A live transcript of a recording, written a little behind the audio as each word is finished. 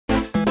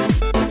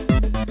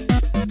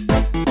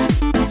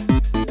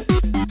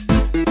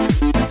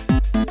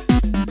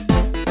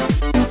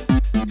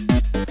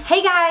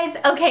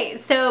Okay,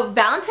 so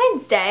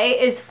Valentine's Day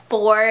is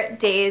 4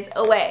 days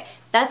away.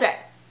 That's right,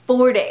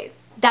 4 days.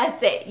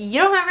 That's it.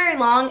 You don't have very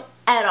long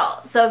at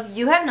all. So if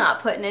you have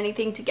not put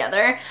anything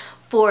together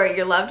for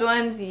your loved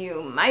ones,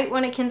 you might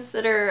want to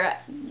consider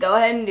go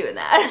ahead and doing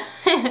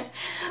that.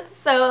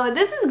 So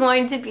this is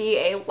going to be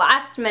a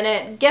last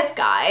minute gift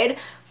guide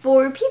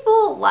for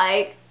people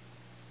like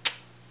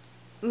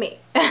me.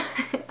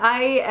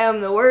 I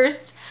am the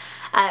worst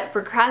at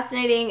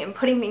procrastinating and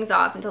putting things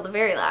off until the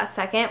very last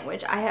second,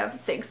 which I have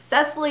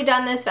successfully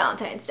done this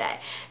Valentine's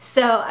Day.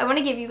 So I want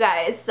to give you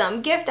guys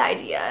some gift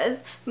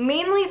ideas,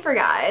 mainly for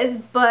guys,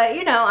 but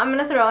you know, I'm going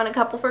to throw in a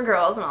couple for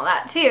girls and all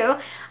that too.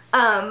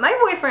 My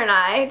boyfriend and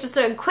I, just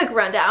a quick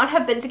rundown,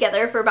 have been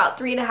together for about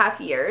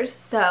 3.5 years.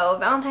 So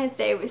Valentine's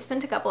Day, we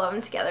spent a couple of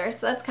them together,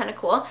 so that's kind of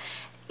cool.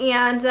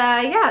 And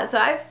yeah, so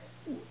I've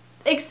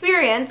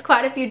experienced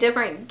quite a few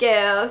different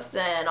gifts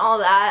and all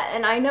that,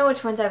 and I know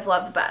which ones I've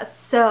loved the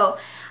best. So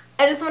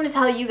I just want to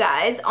tell you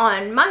guys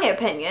on my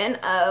opinion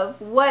of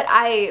what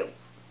I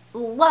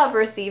love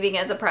receiving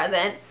as a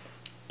present,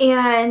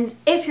 and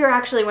if you're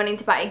actually wanting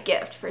to buy a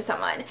gift for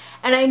someone.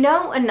 And I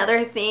know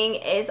another thing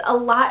is a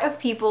lot of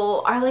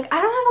people are like,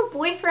 I don't have a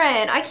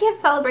boyfriend, I can't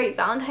celebrate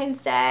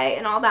Valentine's Day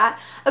and all that.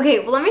 Okay,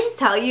 well let me just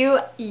tell you,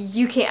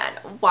 you can.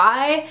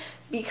 Why?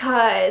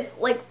 Because,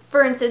 like,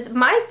 for instance,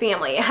 my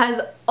family has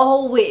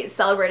always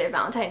celebrated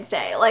Valentine's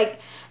Day. Like,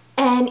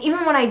 and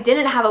even when I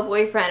didn't have a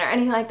boyfriend or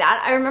anything like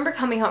that, I remember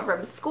coming home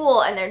from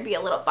school and there'd be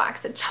a little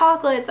box of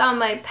chocolates on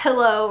my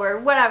pillow or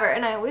whatever,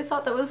 and I always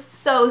thought that was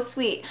so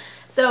sweet.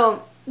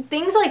 So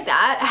things like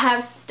that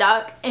have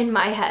stuck in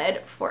my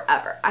head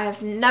forever. I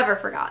have never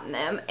forgotten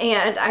them,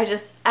 and I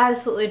just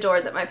absolutely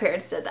adored that my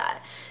parents did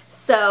that.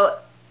 So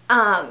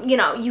you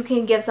know, you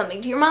can give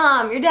something to your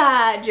mom, your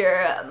dad,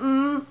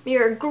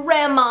 your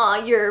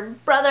grandma, your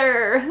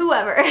brother,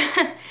 whoever.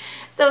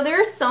 So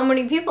there are so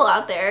many people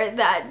out there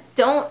that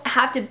don't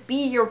have to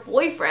be your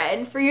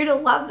boyfriend for you to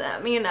love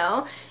them, you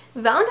know.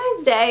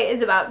 Valentine's Day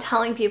is about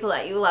telling people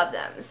that you love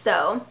them.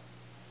 So,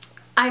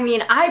 I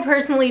mean, I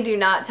personally do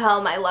not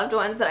tell my loved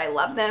ones that I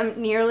love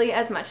them nearly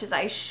as much as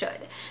I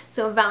should.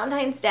 So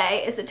Valentine's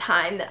Day is a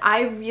time that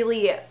I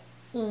really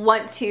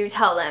want to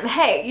tell them,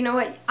 hey, you know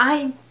what,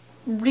 I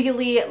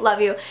really love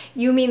you.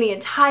 You mean the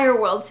entire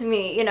world to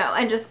me, you know,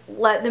 and just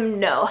let them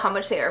know how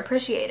much they are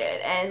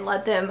appreciated and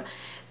let them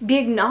be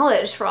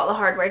acknowledged for all the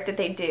hard work that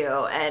they do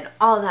and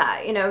all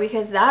that, you know,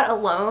 because that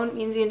alone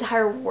means the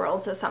entire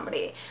world to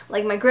somebody.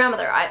 Like my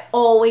grandmother, I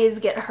always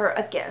get her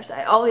a gift.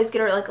 I always get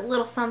her like a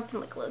little something,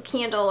 like a little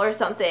candle or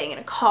something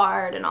and a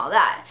card and all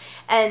that.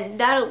 And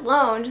that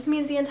alone just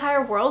means the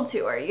entire world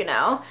to her, you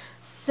know?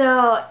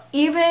 So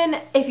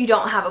even if you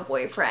don't have a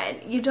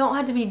boyfriend, you don't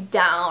have to be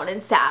down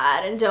and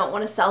sad and don't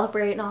want to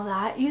celebrate and all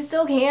that. You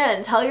still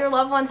can. Tell your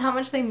loved ones how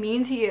much they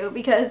mean to you,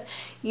 because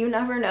you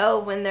never know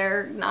when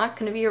they're not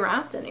going to be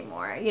around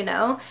anymore, you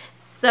know?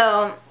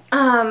 So,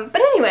 but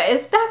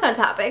anyways, back on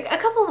topic, a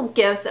couple of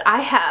gifts that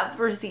I have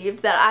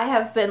received that I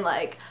have been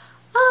like,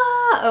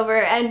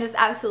 over and just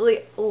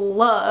absolutely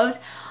loved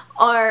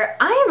are,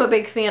 I am a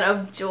big fan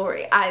of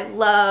jewelry. I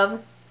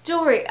love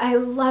jewelry. I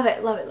love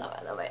it, love it, love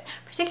it, love it.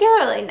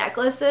 Particularly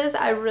necklaces.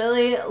 I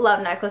really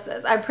love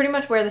necklaces. I pretty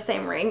much wear the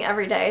same ring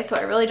every day, so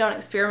I really don't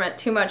experiment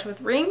too much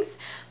with rings.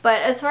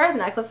 But as far as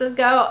necklaces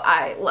go,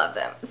 I love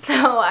them. So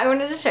I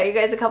wanted to show you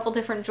guys a couple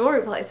different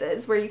jewelry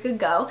places where you could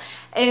go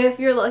if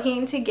you're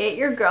looking to get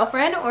your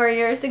girlfriend or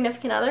your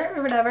significant other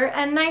or whatever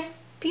a nice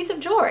piece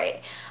of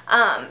jewelry.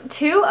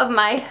 Two of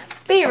my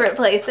favorite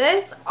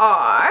places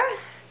are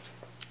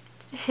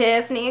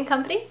Tiffany &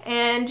 Company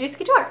and Juicy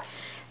Couture.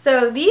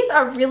 So these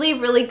are really,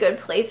 really good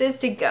places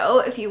to go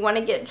if you want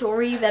to get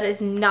jewelry that is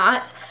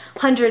not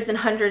hundreds and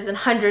hundreds and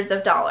hundreds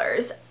of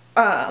dollars.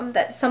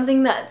 That's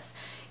something that's,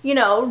 you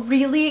know,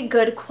 really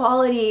good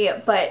quality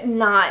but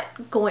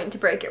not going to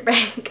break your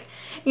bank.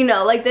 You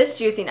know, like this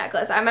Juicy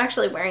necklace. I'm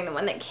actually wearing the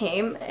one that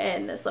came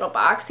in this little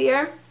box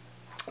here.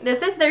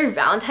 This is their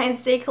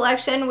Valentine's Day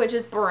collection, which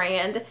is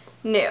brand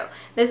new.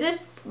 This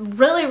is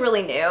really,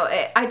 really new.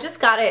 I just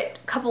got it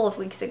a couple of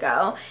weeks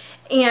ago,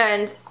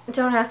 and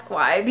don't ask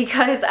why,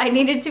 because I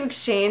needed to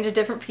exchange a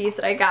different piece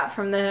that I got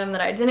from them that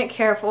I didn't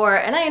care for,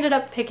 and I ended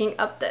up picking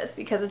up this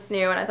because it's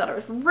new and I thought it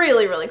was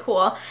really, really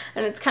cool,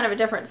 and it's kind of a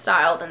different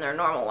style than their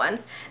normal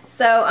ones.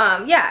 So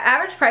yeah,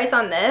 average price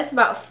on this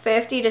about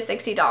 $50 to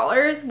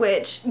 $60,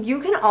 which you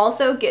can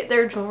also get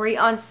their jewelry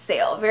on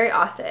sale very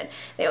often.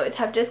 They always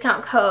have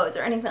discount codes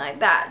or anything like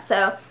that,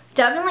 so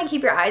definitely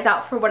keep your eyes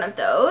out for one of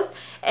those.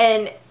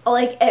 And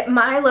like at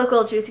my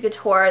local Juicy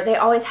Couture, they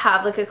always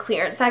have like a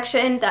clearance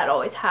section that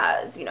always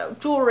has, you know,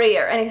 jewelry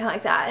or anything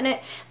like that in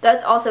it.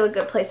 That's also a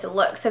good place to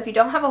look. So if you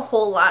don't have a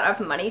whole lot of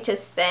money to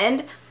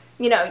spend,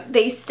 you know,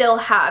 they still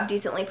have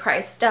decently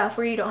priced stuff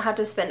where you don't have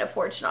to spend a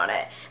fortune on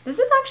it. This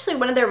is actually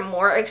one of their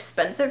more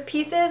expensive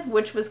pieces,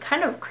 which was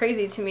kind of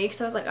crazy to me because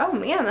I was like, oh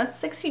man,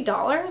 that's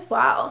 $60?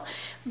 Wow.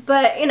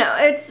 But, you know,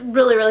 it's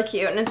really, really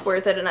cute and it's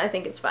worth it, and I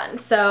think it's fun.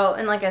 So,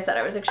 and like I said,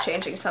 I was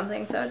exchanging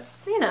something, so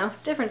it's, you know,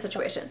 different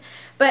situation.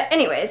 But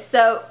anyways,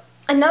 so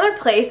Another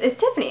place is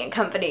Tiffany &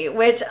 Company,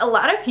 which a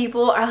lot of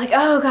people are like,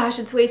 oh gosh,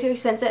 it's way too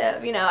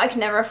expensive, you know, I can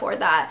never afford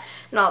that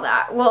and all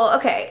that. Well,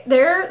 okay,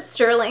 their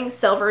sterling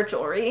silver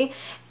jewelry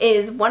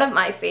is one of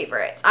my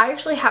favorites. I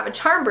actually have a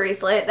charm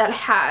bracelet that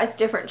has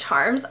different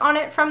charms on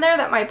it from there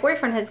that my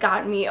boyfriend has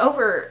gotten me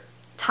over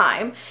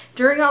time.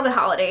 During all the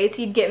holidays,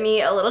 he'd get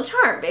me a little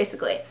charm,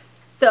 basically.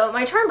 So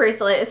my charm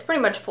bracelet is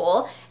pretty much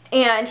full,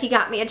 and he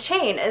got me a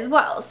chain as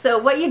well. So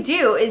what you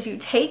do is you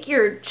take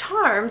your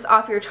charms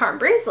off your charm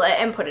bracelet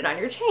and put it on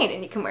your chain,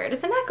 and you can wear it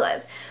as a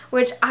necklace,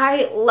 which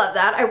I love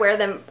that. I wear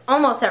them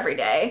almost every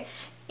day,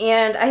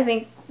 and I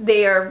think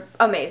they are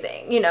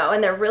amazing, you know,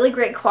 and they're really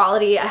great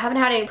quality. I haven't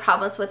had any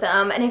problems with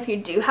them, and if you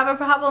do have a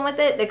problem with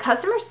it, the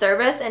customer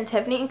service in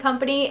Tiffany &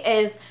 Company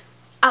is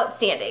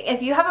outstanding.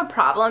 If you have a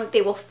problem,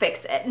 they will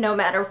fix it no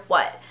matter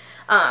what.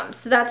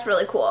 So that's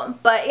really cool.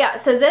 But yeah,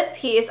 so this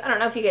piece, I don't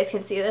know if you guys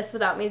can see this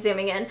without me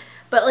zooming in,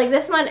 but like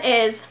this one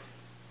is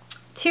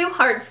two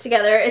hearts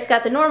together. It's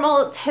got the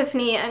normal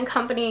Tiffany &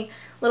 Company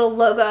little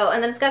logo,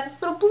 and then it's got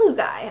this little blue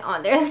guy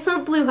on there, this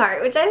little blue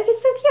heart, which I think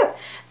is so cute.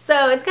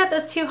 So it's got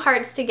those two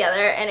hearts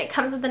together, and it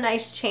comes with a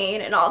nice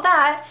chain and all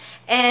that.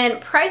 And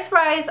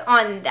price-wise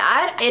on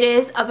that, it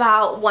is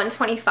about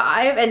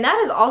 $125, and that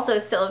is also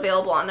still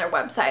available on their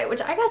website,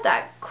 which I got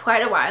that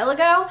quite a while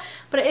ago,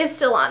 but it is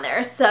still on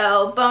there.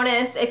 So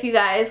bonus if you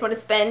guys want to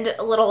spend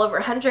a little over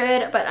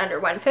 100 but under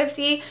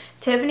 150,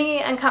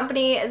 Tiffany &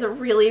 Company is a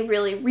really,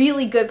 really,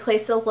 really good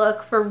place to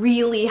look for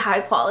really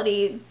high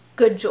quality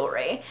good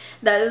jewelry.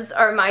 Those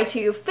are my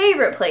two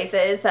favorite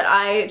places that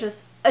I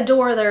just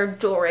adore their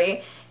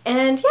jewelry.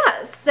 And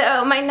yeah,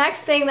 so my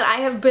next thing that I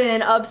have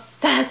been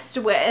obsessed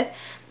with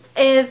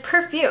is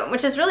perfume,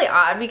 which is really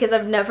odd because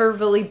I've never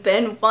really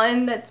been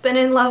one that's been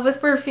in love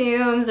with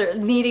perfumes or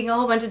needing a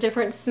whole bunch of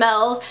different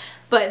smells.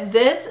 But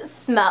this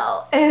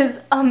smell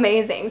is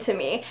amazing to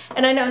me.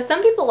 And I know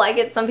some people like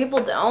it, some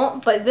people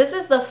don't, but this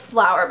is the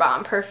Flower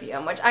Bomb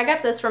perfume, which I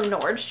got this from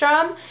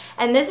Nordstrom.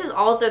 And this is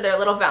also their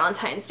little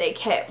Valentine's Day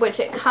kit,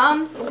 which it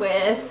comes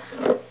with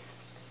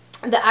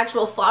the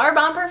actual Flower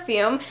Bomb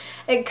perfume.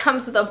 It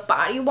comes with a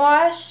body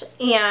wash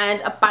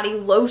and a body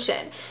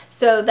lotion.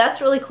 So that's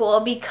really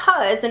cool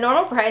because the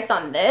normal price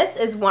on this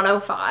is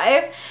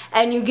 $105,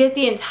 and you get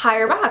the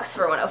entire box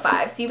for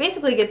 $105. So you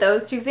basically get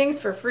those two things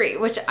for free,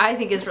 which I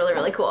think is really,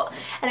 really cool.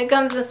 And it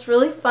comes this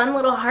really fun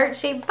little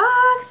heart-shaped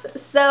box.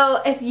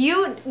 So if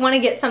you want to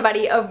get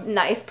somebody a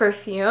nice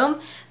perfume,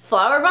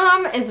 Flower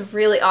Bomb is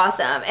really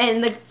awesome.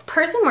 And the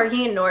person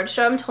working in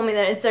Nordstrom told me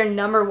that it's their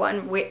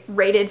 #1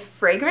 rated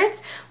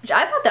fragrance, which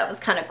I thought that was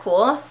kind of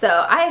cool.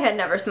 So I had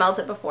never smelled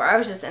it before. I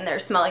was just in there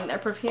smelling their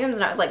perfumes,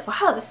 and I was like,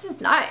 wow, this is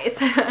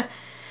nice.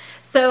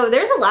 So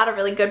there's a lot of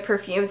really good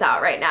perfumes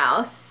out right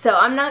now. So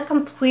I'm not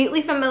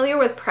completely familiar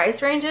with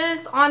price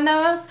ranges on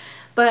those,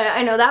 but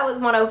I know that was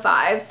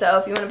 $105, so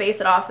if you want to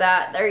base it off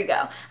that, there you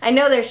go. I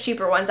know there's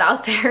cheaper ones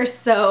out there,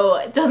 so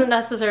it doesn't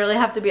necessarily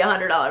have to be a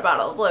 $100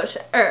 bottle of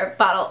lotion or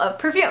bottle of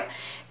perfume.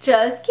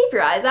 Just keep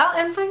your eyes out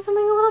and find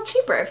something a little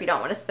cheaper if you don't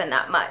want to spend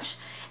that much.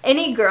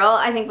 Any girl,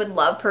 I think, would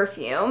love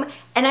perfume.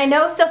 And I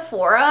know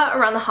Sephora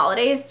around the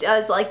holidays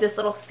does like this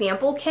little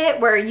sample kit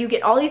where you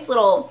get all these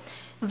little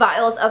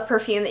vials of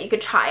perfume that you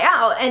could try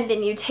out, and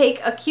then you take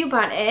a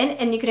coupon in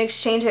and you can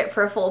exchange it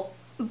for a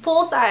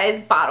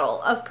full-size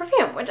bottle of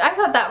perfume, which I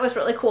thought that was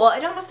really cool. I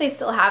don't know if they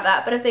still have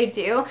that, but if they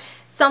do,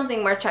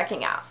 something worth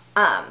checking out.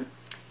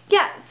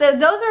 Yeah, so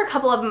those are a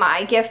couple of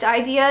my gift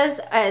ideas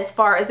as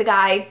far as a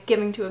guy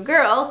giving to a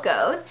girl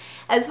goes.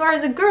 As far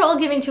as a girl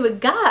giving to a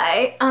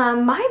guy,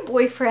 my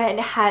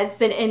boyfriend has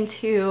been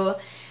into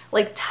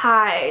like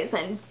ties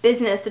and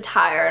business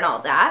attire and all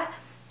that.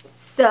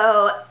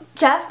 So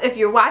Jeff, if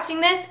you're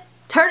watching this,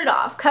 turn it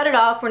off, cut it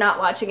off, we're not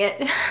watching it.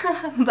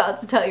 I'm about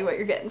to tell you what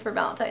you're getting for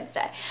Valentine's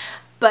Day.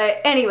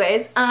 But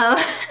anyways,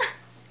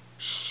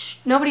 shh,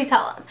 nobody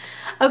tell him.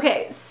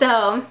 Okay,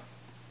 so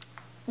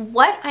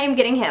what I'm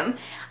getting him,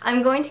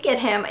 I'm going to get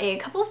him a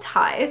couple of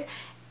ties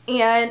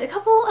and a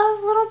couple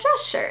of little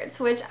dress shirts,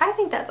 which I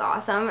think that's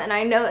awesome, and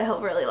I know that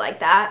he'll really like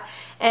that.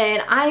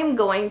 And I'm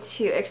going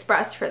to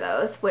express for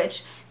those,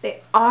 which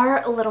they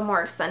are a little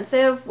more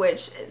expensive,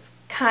 which is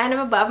kind of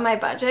above my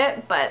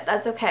budget, but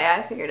that's okay.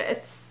 I figured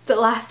it's the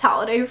last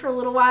holiday for a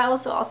little while,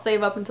 so I'll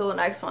save up until the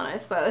next one, I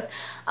suppose.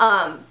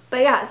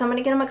 But yeah, so I'm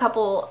gonna get him a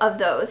couple of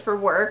those for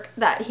work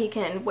that he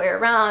can wear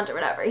around or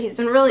whatever. He's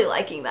been really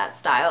liking that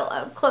style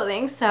of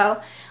clothing,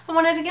 so I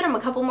wanted to get him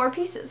a couple more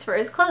pieces for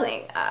his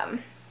clothing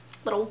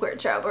little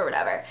wardrobe or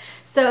whatever.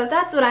 So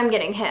that's what I'm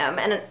getting him,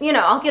 and you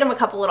know, I'll get him a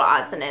couple little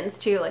odds and ends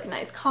too, like a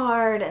nice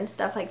card and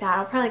stuff like that.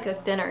 I'll probably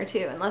cook dinner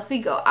too, unless we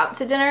go out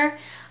to dinner.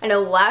 I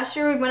know last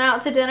year we went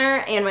out to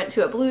dinner and went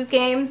to a Blues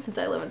game since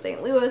I live in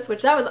St. Louis,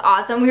 which that was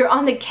awesome. We were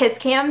on the Kiss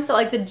Cam, so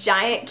like the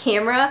giant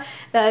camera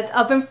that's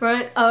up in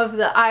front of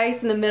the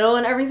ice in the middle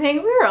and everything.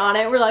 We were on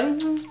it. We're like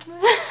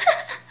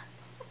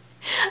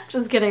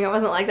just kidding, it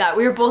wasn't like that.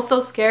 We were both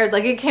so scared,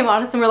 like it came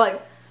on us and we're like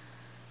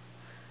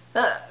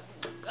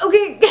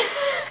okay.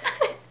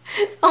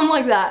 Something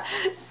like that.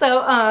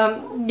 So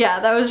yeah,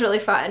 that was really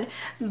fun.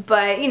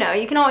 But you know,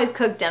 you can always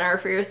cook dinner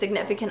for your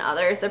significant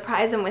other.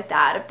 Surprise them with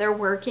that. If they're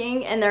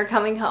working and they're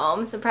coming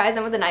home, surprise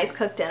them with a nice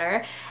cooked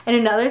dinner. And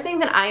another thing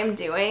that I am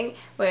doing,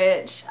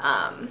 which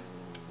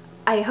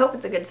I hope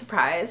it's a good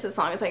surprise as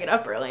long as I get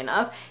up early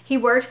enough. He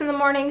works in the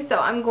morning, so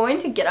I'm going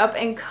to get up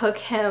and cook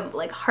him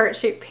like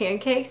heart-shaped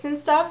pancakes and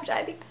stuff, which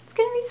I think that's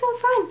gonna be so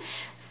fun.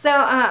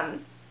 So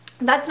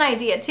that's an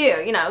idea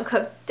too, you know,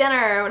 cook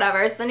dinner or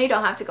whatever, so then you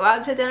don't have to go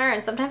out to dinner,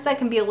 and sometimes that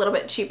can be a little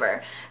bit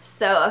cheaper.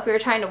 So if you're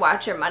trying to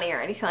watch your money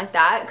or anything like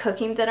that,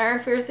 cooking dinner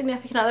for your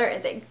significant other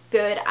is a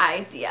good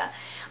idea.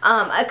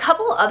 A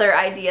couple other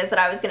ideas that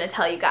I was going to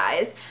tell you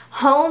guys.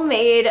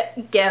 Homemade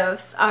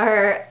gifts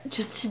are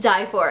just to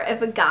die for.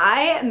 If a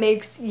guy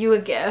makes you a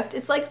gift,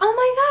 it's like, oh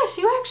my gosh,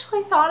 you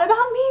actually thought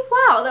about me?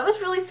 Wow, that was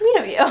really sweet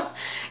of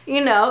you.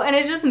 You know, and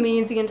it just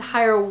means the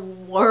entire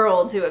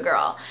world to a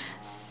girl.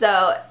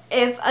 So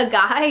if a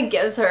guy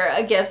gives her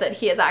a gift that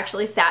he has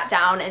actually sat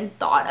down and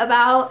thought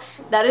about,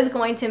 that is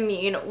going to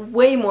mean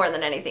way more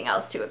than anything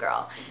else to a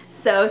girl.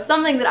 So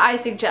something that I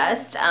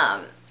suggest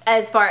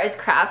as far as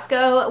crafts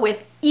go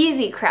with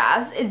easy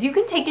crafts is you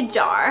can take a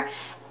jar,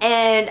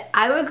 and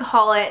I would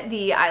call it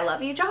the I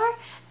love you jar.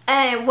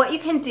 And what you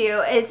can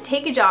do is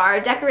take a jar,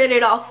 decorate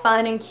it all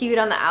fun and cute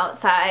on the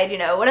outside, you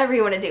know, whatever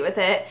you want to do with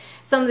it,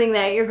 something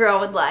that your girl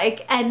would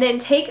like, and then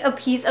take a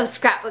piece of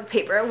scrapbook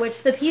paper,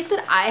 which the piece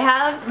that I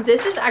have,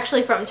 this is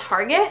actually from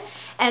Target,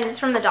 and it's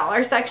from the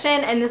dollar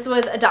section, and this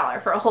was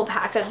 $1 for a whole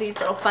pack of these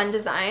little fun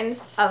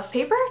designs of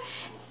paper.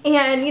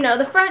 And you know,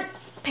 the front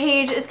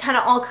page is kind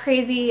of all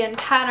crazy and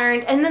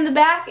patterned, and then the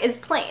back is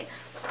plain.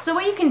 So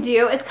what you can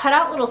do is cut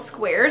out little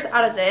squares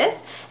out of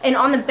this, and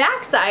on the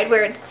back side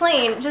where it's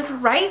plain, just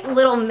write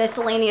little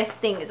miscellaneous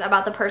things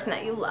about the person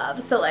that you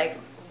love. So like,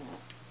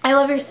 I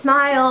love your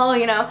smile,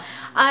 you know,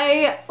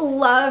 I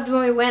loved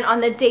when we went on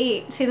the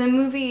date to the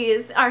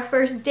movies, our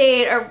first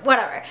date, or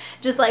whatever.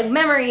 Just like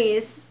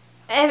memories,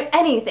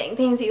 anything,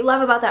 things that you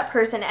love about that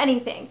person,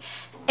 anything.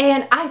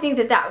 And I think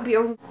that that would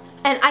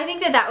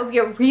be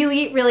a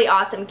really, really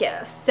awesome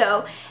gift.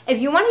 So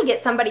if you want to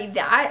get somebody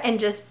that and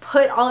just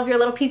put all of your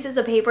little pieces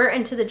of paper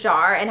into the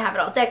jar and have it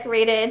all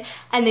decorated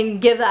and then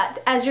give that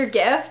as your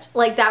gift,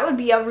 like that would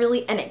be a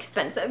really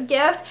inexpensive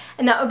gift,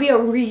 and that would be a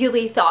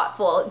really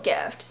thoughtful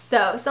gift.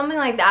 So something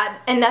like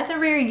that, and that's a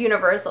very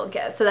universal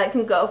gift, so that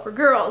can go for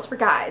girls, for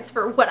guys,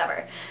 for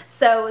whatever.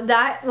 So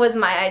that was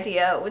my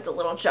idea with the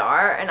little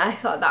jar, and I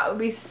thought that would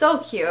be so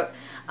cute.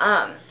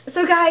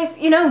 So guys,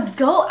 you know,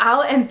 go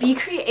out and be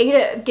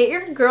creative. Get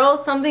your girl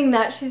something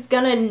that she's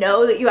gonna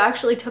know that you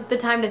actually took the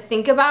time to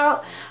think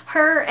about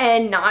her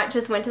and not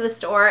just went to the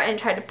store and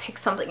tried to pick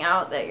something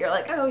out that you're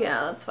like, oh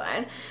yeah, that's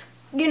fine.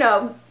 You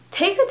know,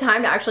 take the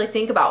time to actually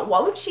think about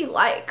what would she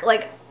like.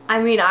 Like,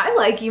 I mean, I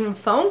like even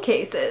phone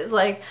cases.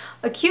 Like,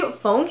 a cute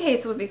phone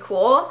case would be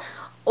cool.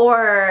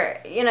 Or,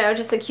 you know,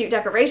 just a cute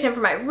decoration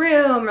for my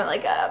room, or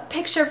like a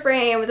picture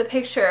frame with a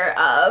picture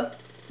of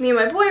me and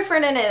my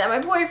boyfriend in it that my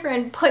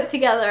boyfriend put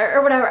together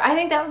or whatever. I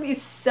think that would be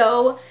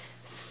so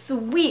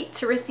sweet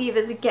to receive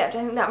as a gift. I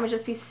think that would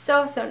just be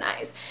so, so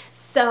nice.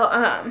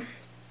 So,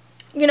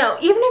 you know,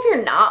 even if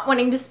you're not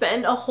wanting to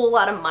spend a whole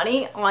lot of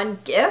money on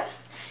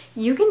gifts,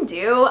 you can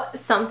do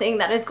something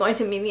that is going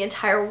to mean the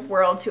entire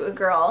world to a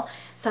girl,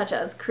 such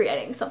as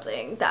creating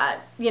something that,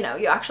 you know,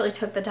 you actually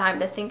took the time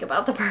to think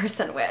about the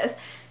person with.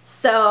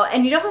 So,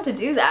 and you don't have to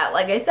do that.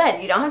 Like I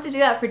said, you don't have to do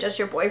that for just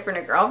your boyfriend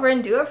or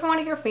girlfriend. Do it for one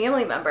of your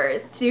family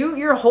members. Do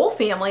your whole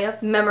family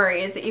of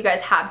memories that you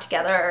guys have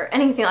together or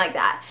anything like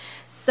that.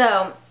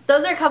 So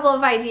those are a couple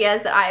of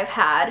ideas that I've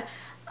had.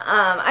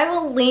 I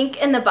will link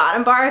in the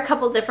bottom bar a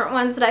couple different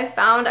ones that I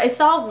found. I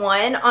saw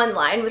one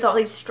online with all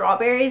these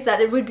strawberries that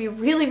it would be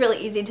really, really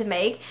easy to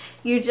make.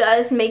 You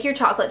just make your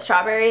chocolate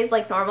strawberries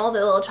like normal,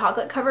 the little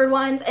chocolate covered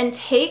ones, and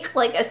take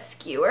like a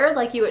skewer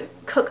like you would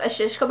cook a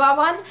shish kebab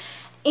on,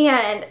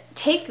 and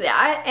take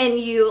that and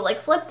you like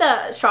flip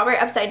the strawberry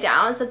upside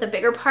down so that the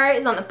bigger part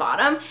is on the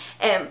bottom,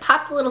 and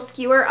pop the little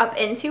skewer up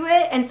into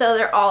it, and so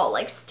they're all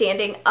like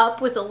standing up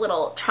with a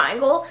little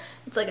triangle.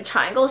 It's like a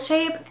triangle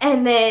shape,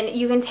 and then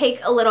you can take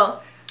a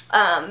little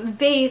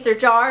vase or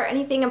jar or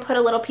anything and put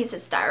a little piece of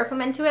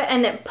styrofoam into it,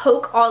 and then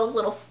poke all the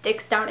little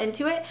sticks down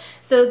into it,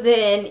 so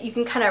then you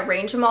can kind of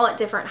arrange them all at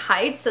different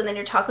heights, so then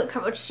your chocolate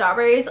covered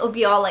strawberries will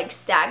be all like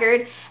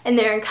staggered and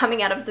they're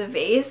coming out of the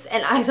vase.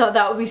 And I thought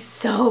that would be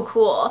so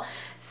cool.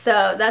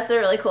 So that's a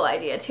really cool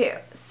idea too.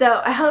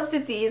 So I hope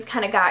that these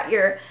kind of got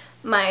your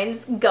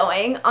minds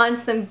going on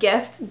some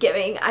gift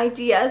giving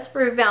ideas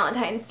for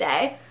Valentine's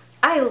Day.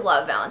 I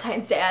love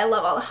Valentine's Day. I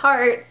love all the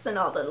hearts and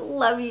all the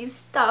lovey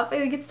stuff. I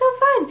think it's so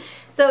fun.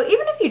 So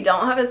even if you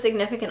don't have a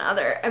significant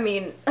other, I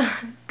mean,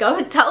 go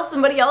and tell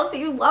somebody else that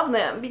you love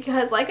them,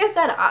 because like I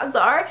said, odds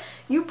are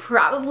you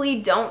probably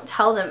don't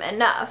tell them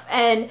enough.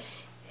 And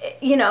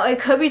you know, it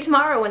could be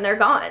tomorrow when they're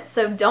gone.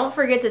 So don't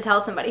forget to tell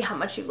somebody how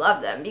much you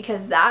love them,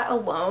 because that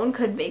alone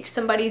could make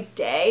somebody's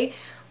day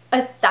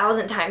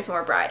 1,000 times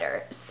more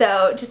brighter.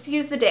 So just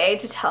use the day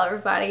to tell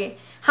everybody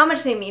how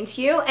much they mean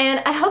to you, and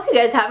I hope you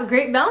guys have a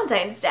great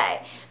Valentine's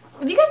Day.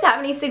 if you guys have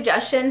any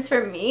suggestions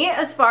for me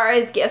as far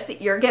as gifts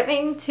that you're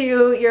giving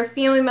to your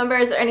family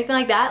members or anything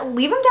like that,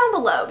 leave them down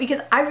below because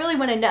I really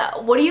want to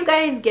know. What are you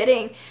guys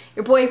getting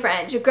your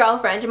boyfriend, your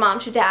girlfriend, your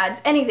moms, your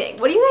dads, anything?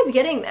 What are you guys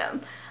getting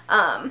them?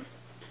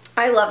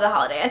 I love the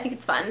holiday. I think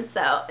it's fun.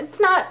 So it's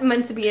not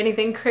meant to be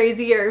anything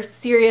crazy or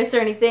serious or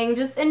anything.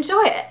 Just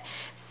enjoy it.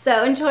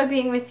 So enjoy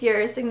being with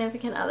your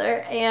significant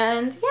other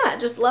and yeah,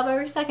 just love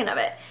every second of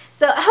it.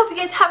 So I hope you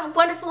guys have a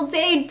wonderful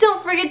day.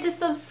 Don't forget to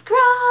subscribe.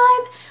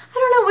 I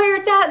don't know where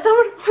it's at.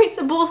 Someone point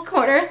to both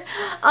corners.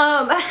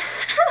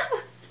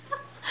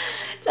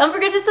 Don't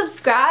forget to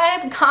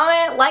subscribe,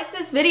 comment, like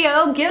this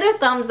video, give it a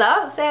thumbs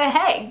up, say,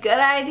 hey, good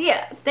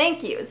idea.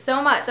 Thank you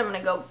so much. I'm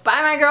gonna go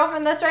buy my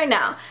girlfriend this right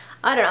now.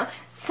 I don't know.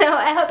 So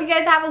I hope you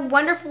guys have a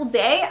wonderful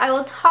day. I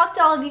will talk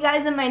to all of you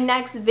guys in my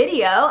next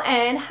video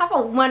and have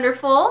a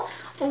wonderful,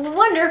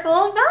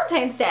 wonderful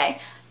Valentine's Day.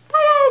 Bye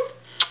guys.